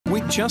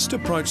We just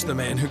approached the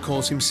man who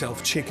calls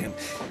himself Chicken.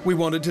 We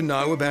wanted to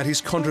know about his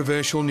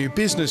controversial new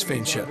business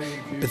venture,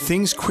 but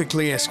things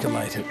quickly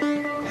escalated.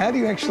 How do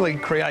you actually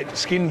create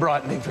skin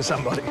brightening for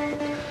somebody?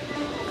 Rick,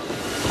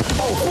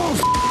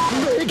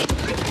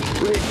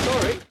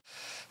 sorry.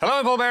 Hello,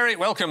 I'm Paul Berry.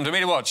 Welcome to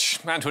Media Watch,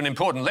 and to an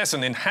important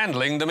lesson in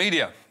handling the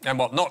media and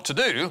what not to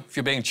do if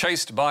you're being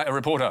chased by a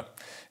reporter.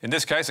 In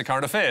this case, a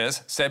current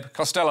affairs, Seb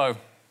Costello.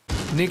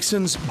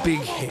 Nixon's big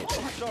hit.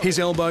 His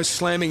elbow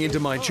slamming into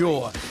my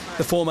jaw.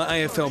 The former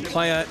AFL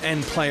player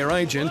and player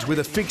agent with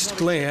a fixed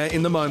glare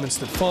in the moments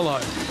that follow.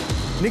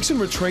 Nixon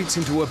retreats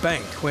into a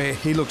bank where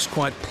he looks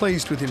quite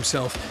pleased with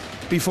himself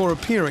before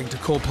appearing to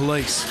call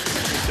police.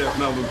 South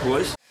Melbourne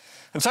Police.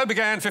 And so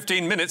began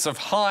 15 minutes of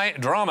high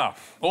drama,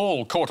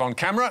 all caught on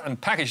camera and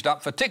packaged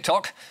up for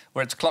TikTok,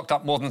 where it's clocked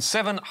up more than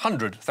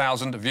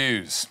 700,000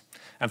 views.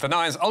 And for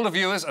Nine's older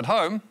viewers at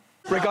home...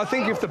 Rick, I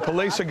think if the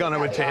police are going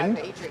to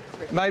attend,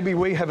 maybe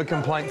we have a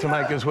complaint to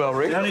make as well,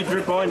 Rick. The only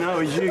drip I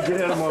know is you.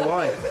 Get out of my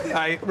way.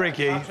 Hey,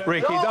 Ricky,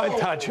 don't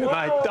touch her,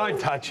 mate. Don't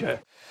touch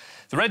her.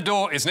 The Red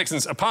Door is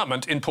Nixon's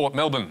apartment in Port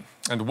Melbourne.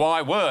 And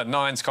why were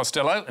Nine's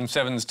Costello and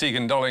Seven's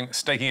Tegan Dolling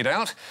staking it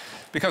out?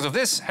 Because of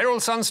this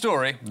Herald Sun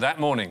story that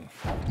morning.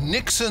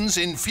 Nixon's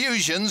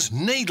infusions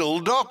needle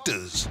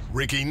doctors.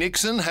 Ricky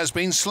Nixon has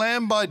been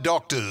slammed by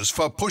doctors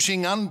for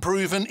pushing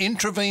unproven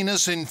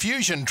intravenous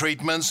infusion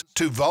treatments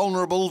to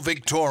vulnerable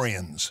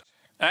Victorians.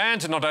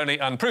 And not only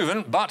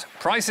unproven, but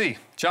pricey,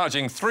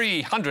 charging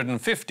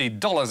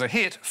 $350 a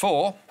hit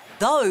for...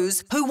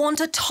 those who want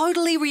a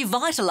totally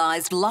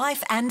revitalised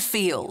life and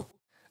feel.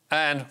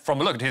 And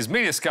from a look at his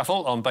media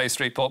scuffle on Bay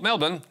Street, Port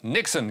Melbourne,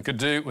 Nixon could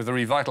do with a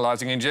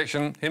revitalising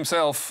injection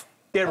himself.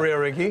 Get real,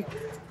 Ricky.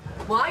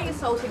 Why are you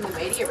assaulting the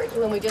media, Ricky,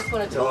 when we just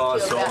want to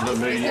talk to you about the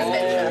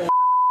media?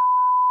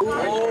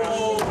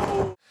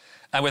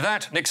 And with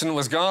that, Nixon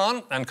was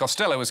gone and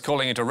Costello was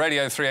calling into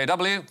Radio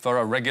 3AW for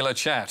a regular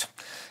chat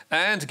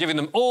and giving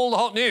them all the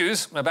hot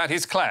news about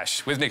his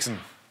clash with Nixon.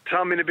 So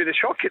I'm in a bit of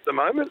shock at the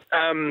moment.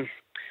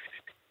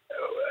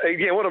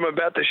 What I'm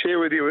about to share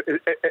with you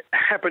it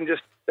happened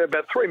just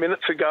about 3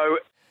 minutes ago.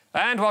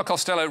 And while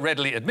Costello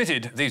readily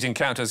admitted these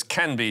encounters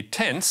can be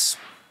tense...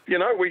 You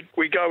know,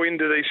 we go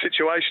into these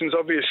situations,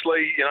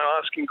 obviously,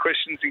 asking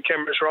questions and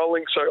cameras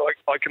rolling, so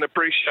I can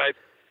appreciate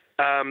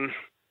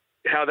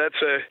how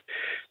that's a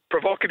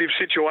provocative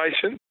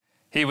situation.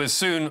 He was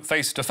soon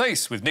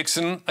face-to-face with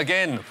Nixon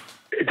again.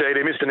 Indeed,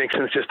 Mr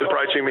Nixon's just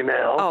approaching me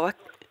now.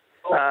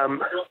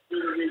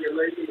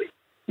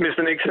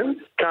 Mr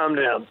Nixon, calm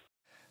down.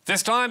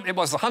 This time it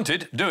was the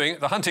hunted doing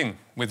the hunting,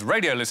 with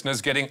radio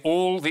listeners getting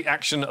all the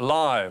action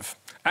live,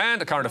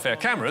 and current affair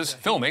cameras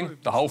filming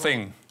the whole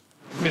thing.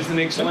 Mr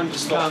Nixon,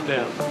 calm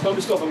down. Tell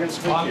me stop, I'm going to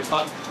speak to you.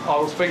 I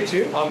will speak to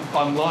you.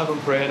 I'm live on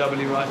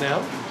 3AW right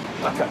now.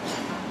 OK.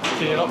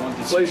 Can you not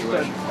please...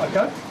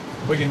 OK.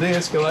 We can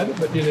de-escalate it,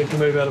 but you need to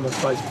move out of my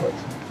face, please.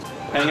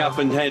 Hang up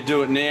and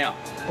do it now.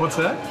 What's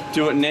that?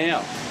 Do it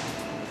now.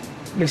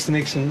 Mr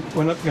Nixon,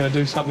 we're not going to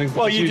do something because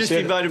well, you just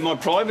invaded my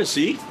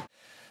privacy.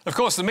 Of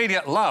course, the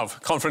media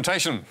love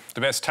confrontation.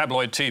 The best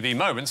tabloid TV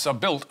moments are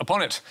built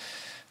upon it.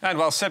 And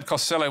while Seb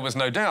Costello was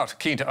no doubt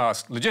keen to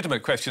ask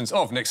legitimate questions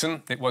of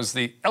Nixon, it was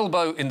the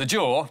elbow in the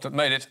jaw that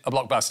made it a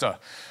blockbuster.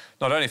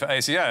 Not only for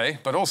ACA,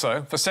 but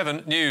also for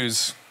 7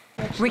 News.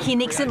 Ricky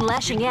Nixon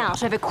lashing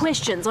out over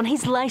questions on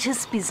his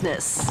latest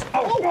business.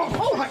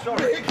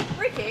 Sorry.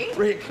 Ricky?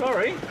 Rick,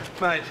 sorry.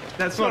 Mate,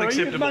 that's not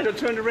acceptable. You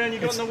turned around, you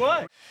got in the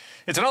way.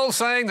 It's an old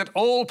saying that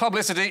all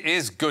publicity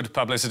is good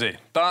publicity,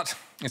 but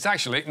it's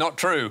actually not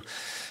true.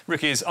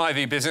 Ricky's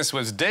IV business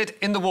was dead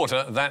in the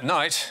water that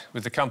night,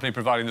 with the company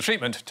providing the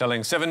treatment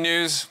telling 7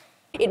 News...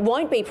 It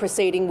won't be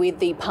proceeding with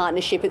the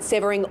partnership. It's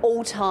severing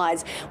all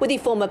ties with the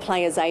former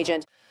player's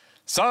agent.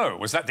 So,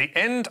 was that the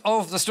end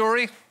of the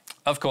story?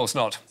 Of course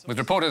not, with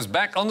reporters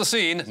back on the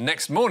scene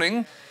next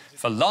morning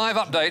for live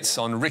updates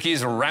on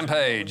Ricky's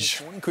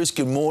rampage. Chris,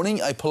 good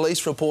morning. A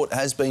police report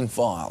has been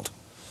filed.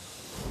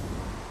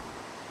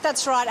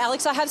 That's right,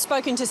 Alex. I have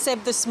spoken to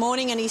Seb this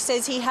morning and he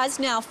says he has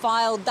now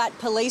filed that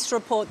police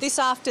report. This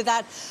after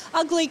that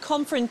ugly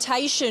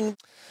confrontation.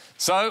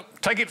 So,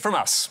 take it from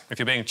us. If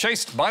you're being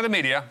chased by the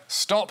media,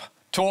 stop,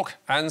 talk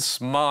and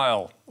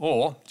smile.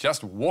 Or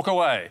just walk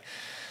away.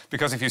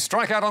 Because if you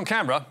strike out on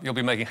camera, you'll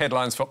be making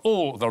headlines for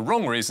all the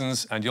wrong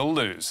reasons and you'll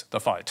lose the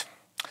fight.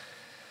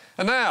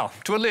 And now,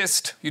 to a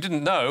list you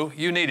didn't know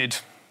you needed.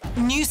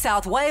 New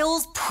South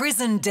Wales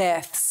prison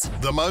deaths.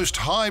 The most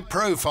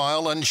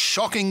high-profile and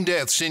shocking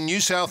deaths in New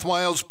South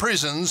Wales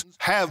prisons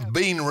have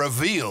been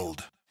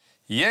revealed.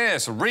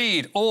 Yes,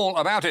 read all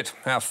about it.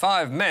 How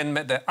 5 men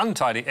met their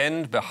untidy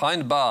end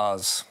behind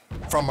bars.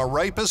 From a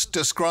rapist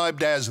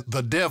described as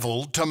the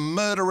devil to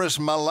murderous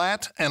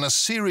mulat and a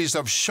series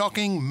of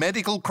shocking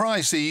medical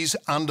crises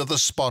under the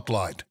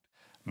spotlight.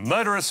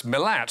 Murderous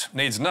mulat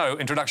needs no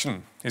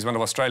introduction. He's one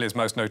of Australia's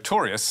most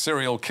notorious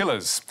serial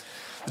killers.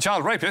 The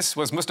child rapist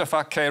was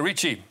Mustafa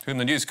Khairichi, whom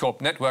the News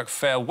Corp network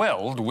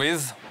farewelled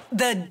with...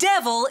 The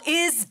devil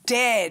is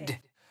dead.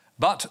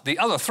 But the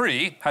other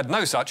 3 had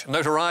no such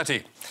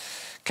notoriety.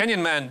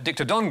 Kenyan man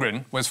Dictor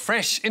Dongrin was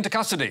fresh into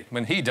custody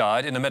when he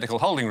died in a medical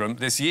holding room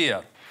this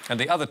year. And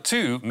the other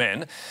two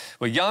men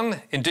were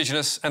young,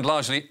 Indigenous and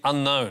largely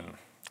unknown.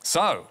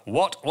 So,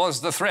 what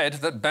was the thread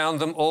that bound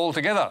them all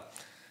together?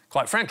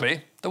 Quite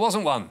frankly, there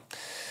wasn't one.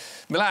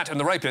 Milat and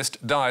the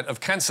rapist died of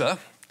cancer,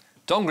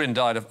 Dongrin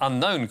died of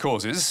unknown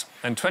causes,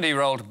 and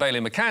 20-year-old Bailey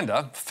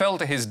McCander fell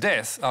to his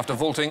death after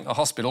vaulting a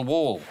hospital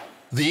wall.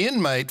 The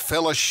inmate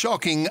fell a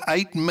shocking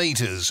 8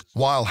 metres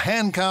while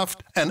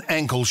handcuffed and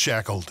ankle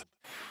shackled.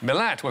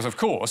 Milat was, of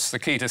course, the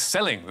key to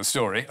selling the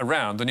story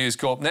around the News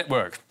Corp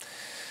network.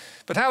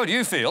 But how would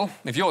you feel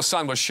if your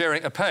son was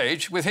sharing a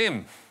page with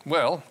him?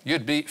 Well,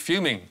 you'd be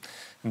fuming.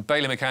 And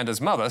Bailey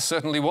McCander's mother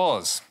certainly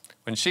was.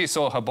 When she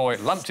saw her boy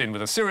lumped in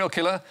with a serial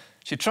killer,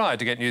 she tried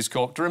to get News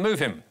Corp to remove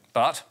him,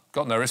 but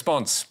got no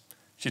response.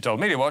 She told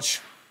Media Watch,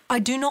 I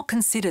do not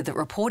consider that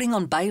reporting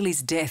on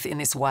Bailey's death in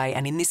this way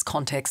and in this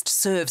context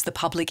serves the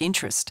public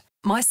interest.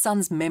 My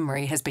son's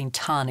memory has been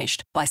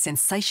tarnished by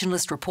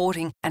sensationalist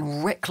reporting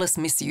and reckless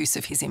misuse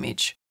of his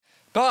image.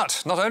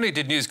 But not only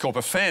did News Corp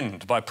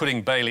offend by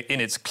putting Bailey in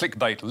its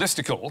clickbait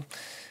listicle,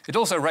 it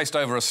also raced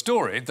over a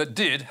story that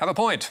did have a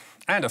point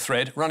and a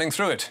thread running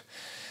through it.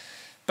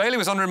 Bailey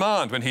was on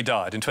remand when he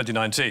died in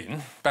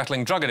 2019,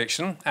 battling drug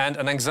addiction and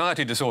an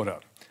anxiety disorder.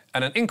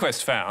 And an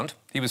inquest found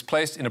he was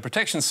placed in a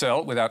protection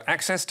cell without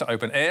access to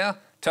open air,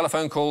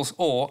 telephone calls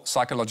or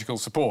psychological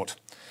support.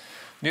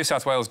 New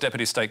South Wales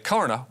Deputy State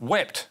Coroner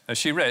wept as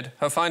she read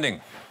her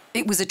finding.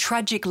 It was a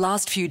tragic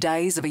last few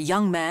days of a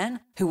young man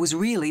who was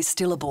really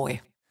still a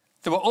boy.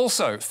 There were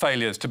also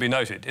failures to be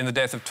noted in the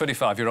death of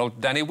 25-year-old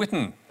Danny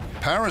Whitten.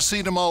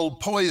 Paracetamol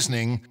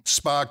poisoning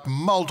sparked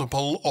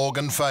multiple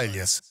organ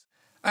failures.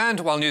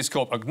 And while News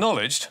Corp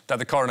acknowledged that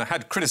the coroner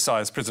had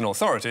criticised prison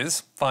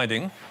authorities,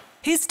 finding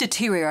his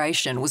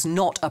deterioration was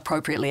not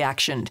appropriately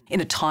actioned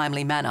in a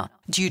timely manner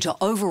due to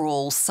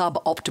overall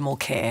suboptimal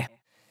care.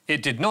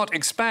 It did not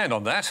expand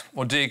on that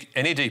or dig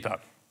any deeper.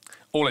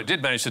 All it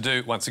did manage to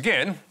do, once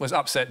again, was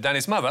upset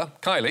Danny's mother,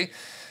 Kylie,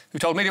 who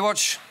told Media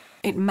Watch,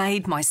 it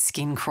made my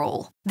skin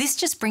crawl. This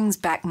just brings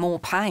back more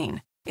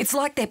pain. It's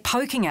like they're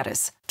poking at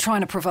us,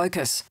 trying to provoke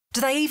us.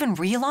 Do they even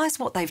realise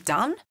what they've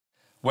done?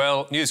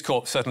 Well, News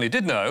Corp certainly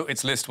did know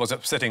its list was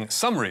upsetting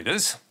some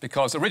readers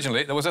because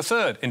originally there was a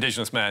third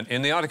Indigenous man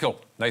in the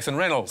article, Nathan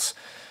Reynolds,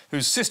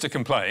 whose sister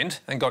complained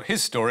and got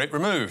his story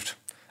removed.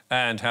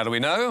 And how do we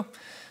know?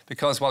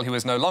 Because while he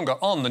was no longer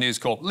on the News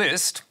Corp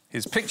list,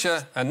 his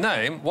picture and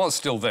name was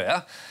still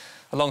there,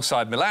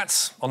 alongside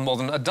Milat's on more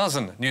than a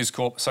dozen News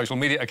Corp social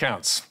media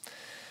accounts.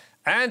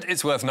 And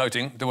it's worth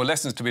noting there were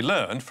lessons to be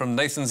learned from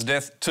Nathan's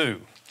death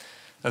too.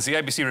 As the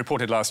ABC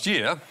reported last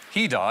year,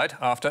 he died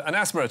after an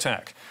asthma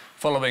attack,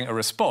 following a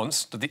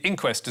response that the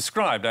inquest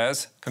described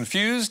as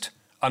confused,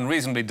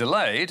 unreasonably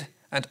delayed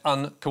and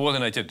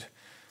uncoordinated.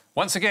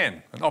 Once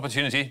again, an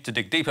opportunity to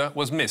dig deeper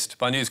was missed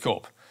by News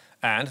Corp.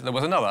 And there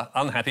was another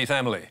unhappy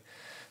family.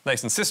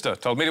 Nathan's sister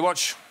told Media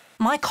Watch,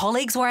 my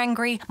colleagues were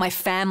angry, my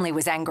family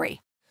was angry.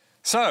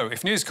 So,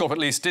 if News Corp at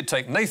least did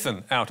take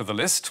Nathan out of the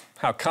list,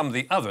 how come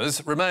the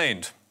others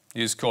remained?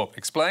 News Corp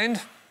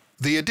explained,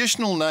 the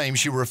additional name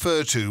she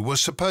referred to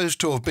was supposed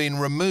to have been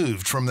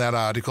removed from that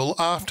article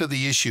after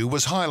the issue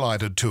was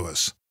highlighted to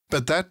us.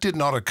 But that did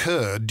not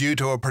occur due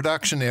to a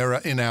production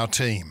error in our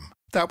team.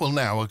 That will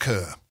now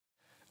occur.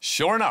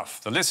 Sure enough,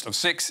 the list of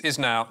 6 is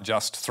now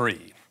just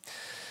 3.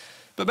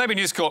 But maybe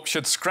News Corp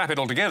should scrap it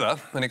all together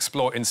and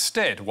explore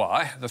instead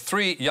why the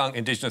 3 young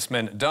Indigenous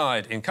men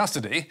died in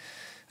custody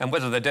and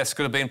whether their deaths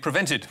could have been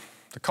prevented.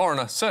 The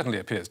coroner certainly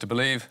appears to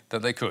believe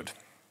that they could.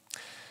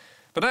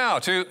 But now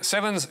to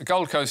Seven's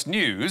Gold Coast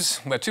News,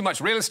 where too much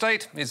real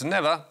estate is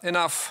never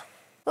enough.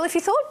 Well, if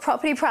you thought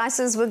property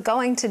prices were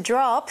going to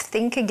drop,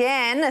 think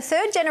again. A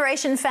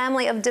third-generation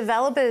family of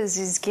developers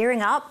is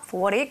gearing up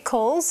for what it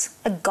calls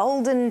a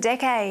golden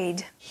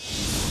decade.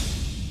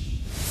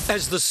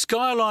 As the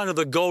skyline of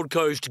the Gold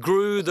Coast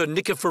grew, the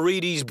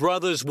Nicoforides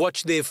brothers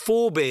watched their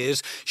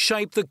forebears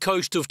shape the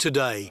coast of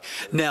today.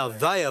 Now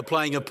they are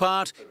playing a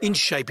part in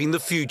shaping the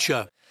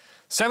future.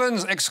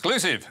 Seven's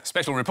exclusive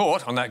special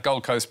report on that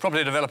Gold Coast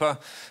property developer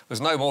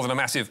was no more than a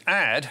massive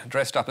ad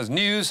dressed up as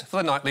news for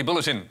the nightly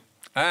bulletin.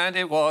 And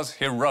it was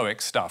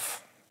heroic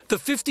stuff. The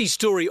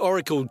 50-storey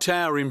Oracle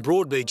Tower in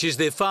Broadbeach is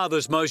their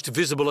father's most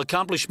visible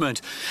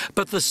accomplishment.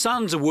 But the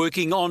sons are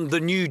working on the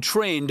new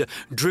trend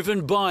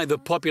driven by the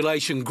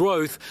population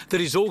growth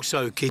that is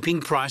also keeping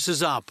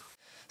prices up.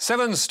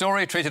 Seven's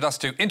story treated us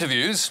to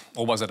interviews,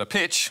 or was it a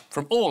pitch,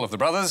 from all of the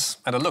brothers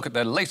and a look at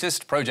their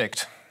latest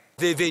project.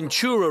 Their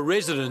Ventura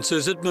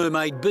residences at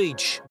Mermaid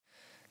Beach.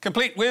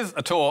 Complete with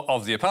a tour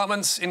of the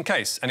apartments in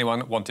case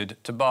anyone wanted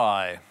to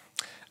buy.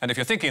 And if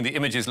you're thinking the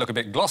images look a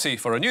bit glossy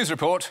for a news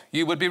report,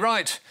 you would be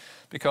right,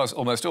 because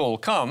almost all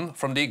come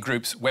from the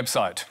group's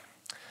website.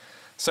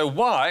 So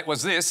why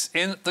was this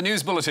in the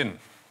news bulletin?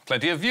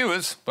 Plenty of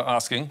viewers were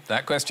asking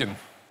that question.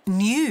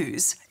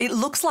 News? It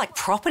looks like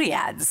property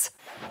ads.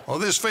 Well,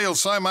 this feels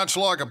so much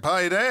like a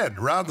paid ad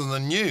rather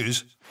than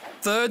news.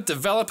 Third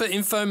developer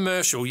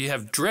infomercial you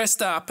have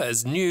dressed up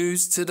as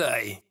news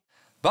today.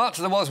 But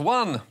there was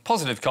one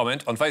positive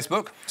comment on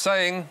Facebook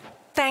saying,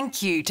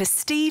 Thank you to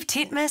Steve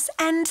Titmus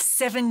and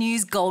 7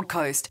 News Gold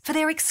Coast for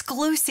their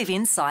exclusive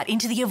insight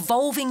into the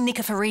evolving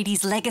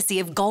Nicoforides legacy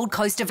of Gold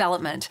Coast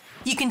development.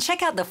 You can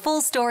check out the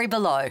full story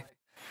below.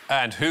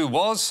 And who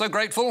was so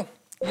grateful?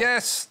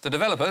 Yes, the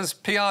developers'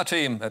 PR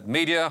team at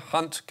Media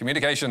Hunt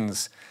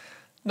Communications.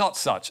 Not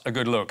such a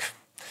good look.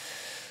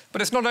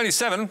 But it's not only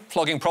 7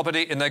 flogging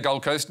property in their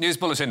Gold Coast news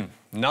bulletin.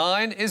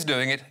 9 is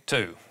doing it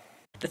too.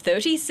 The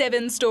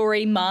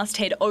 37-storey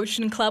Masthead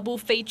Ocean Club will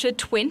feature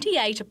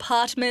 28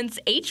 apartments,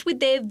 each with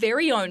their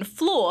very own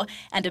floor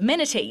and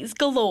amenities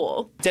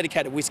galore.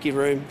 Dedicated whisky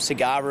room,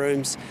 cigar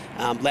rooms,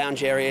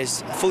 lounge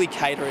areas, fully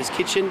caterers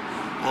kitchen,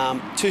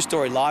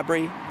 2-storey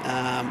library,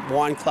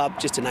 wine club,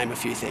 just to name a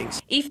few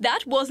things. If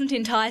that wasn't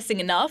enticing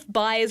enough,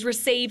 buyers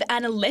receive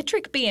an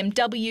electric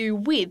BMW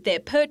with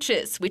their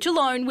purchase, which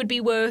alone would be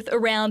worth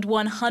around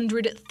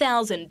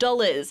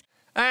 $100,000.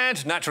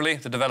 And naturally,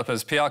 the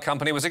developer's PR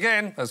company was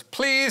again as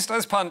pleased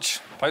as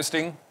punch,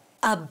 posting,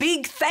 A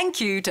big thank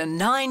you to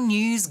 9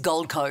 News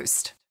Gold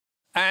Coast.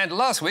 And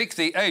last week,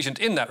 the agent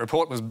in that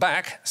report was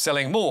back,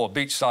 selling more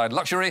beachside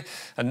luxury,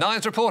 and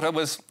 9's reporter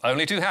was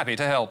only too happy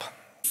to help.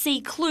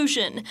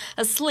 Seclusion,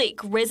 a sleek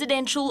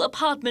residential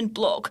apartment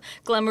block,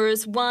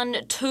 glamorous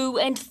 1, 2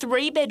 and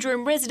 3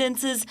 bedroom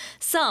residences,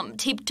 some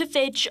tipped to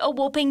fetch a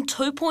whopping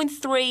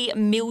 $2.3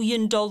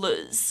 million.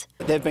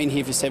 They've been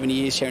here for 70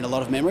 years, sharing a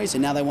lot of memories,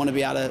 and now they want to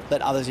be able to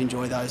let others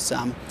enjoy those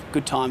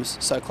good times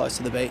so close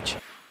to the beach.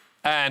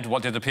 And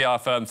what did the PR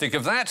firm think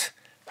of that?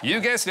 You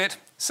guessed it,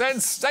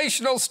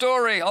 sensational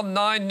story on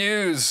 9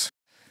 News.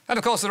 And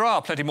of course there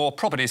are plenty more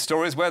property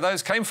stories where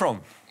those came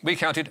from. We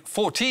counted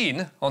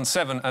 14 on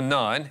 7 and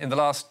 9 in the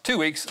last 2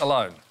 weeks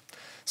alone.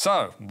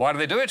 So, why do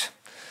they do it?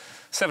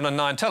 7 and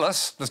 9 tell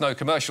us there's no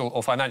commercial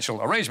or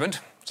financial arrangement,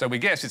 so we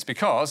guess it's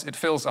because it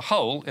fills a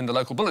hole in the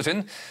local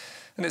bulletin,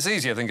 and it's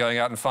easier than going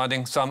out and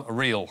finding some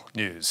real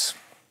news.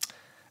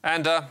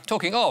 And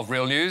talking of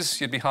real news,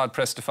 you'd be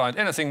hard-pressed to find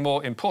anything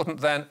more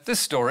important than this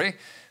story,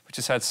 which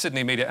has had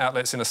Sydney media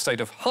outlets in a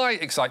state of high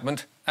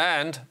excitement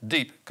and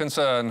deep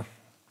concern.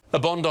 A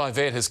Bondi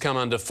vet has come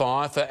under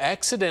fire for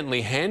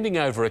accidentally handing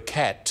over a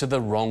cat to the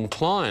wrong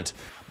client.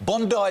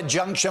 Bondi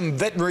Junction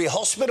Veterinary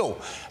Hospital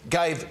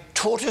gave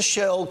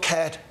tortoiseshell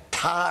cat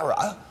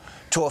Tara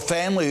to a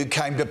family who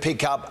came to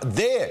pick up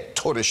their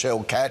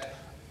tortoiseshell cat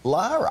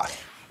Lara.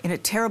 In a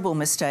terrible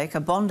mistake,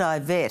 a Bondi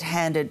vet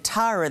handed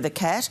Tara the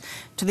cat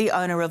to the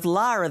owner of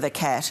Lara the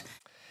cat.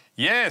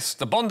 Yes,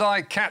 the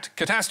Bondi cat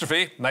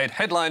catastrophe made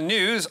headline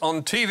news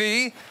on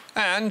TV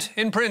and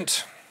in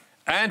print.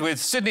 And with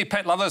Sydney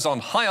pet lovers on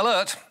high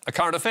alert, a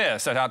current affair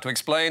set out to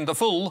explain the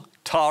full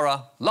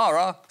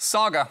Tara-Lara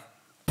saga.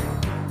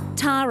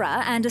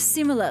 Tara and a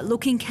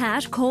similar-looking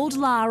cat called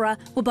Lara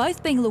were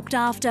both being looked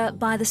after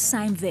by the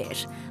same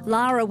vet.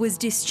 Lara was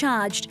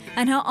discharged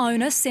and her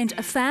owner sent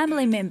a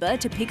family member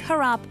to pick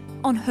her up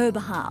on her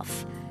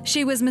behalf.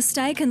 She was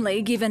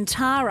mistakenly given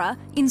Tara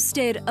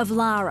instead of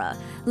Lara.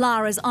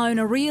 Lara's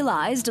owner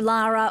realised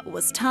Lara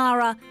was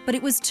Tara, but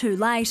it was too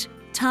late.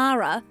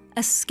 Tara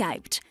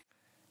escaped.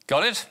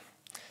 Got it?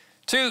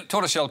 2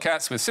 tortoiseshell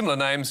cats with similar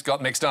names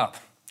got mixed up.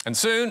 And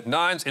soon,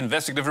 9's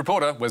investigative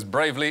reporter was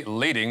bravely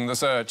leading the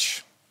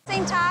search.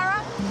 Seen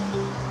Tara?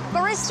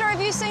 Barista,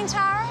 have you seen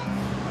Tara?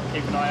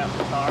 Keep an eye out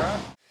for Tara.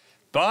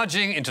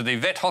 Barging into the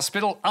vet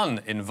hospital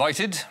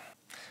uninvited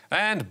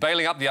and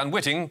bailing up the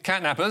unwitting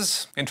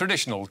catnappers in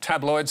traditional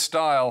tabloid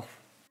style.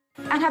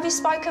 And have you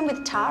spoken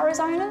with Tara's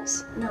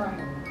owners? No.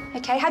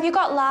 OK, have you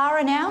got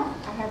Lara now?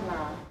 I have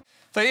Lara.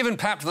 They even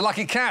papped the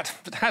lucky cat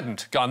that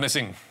hadn't gone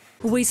missing.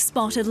 We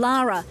spotted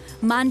Lara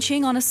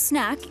munching on a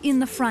snack in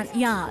the front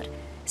yard.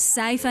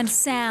 Safe and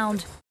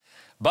sound.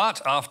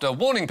 But after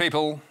warning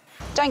people...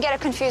 Don't get her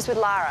confused with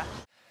Lara.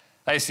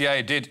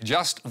 ACA did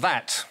just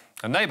that.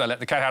 A neighbour let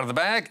the cat out of the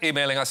bag,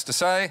 emailing us to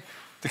say,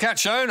 the cat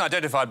shown,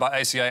 identified by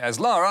ACA as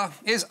Lara,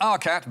 is our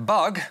cat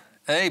Bug,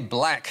 a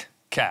black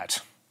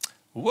cat.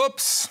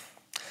 Whoops.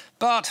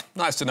 But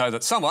nice to know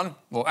that someone,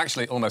 or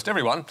actually almost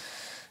everyone,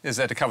 is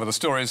there to cover the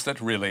stories that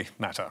really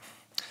matter.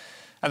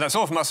 And that's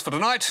all from us for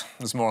tonight.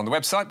 There's more on the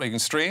website where you can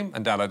stream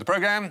and download the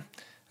programme.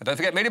 And don't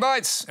forget Media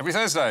Bites every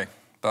Thursday.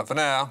 But for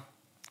now,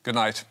 good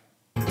night.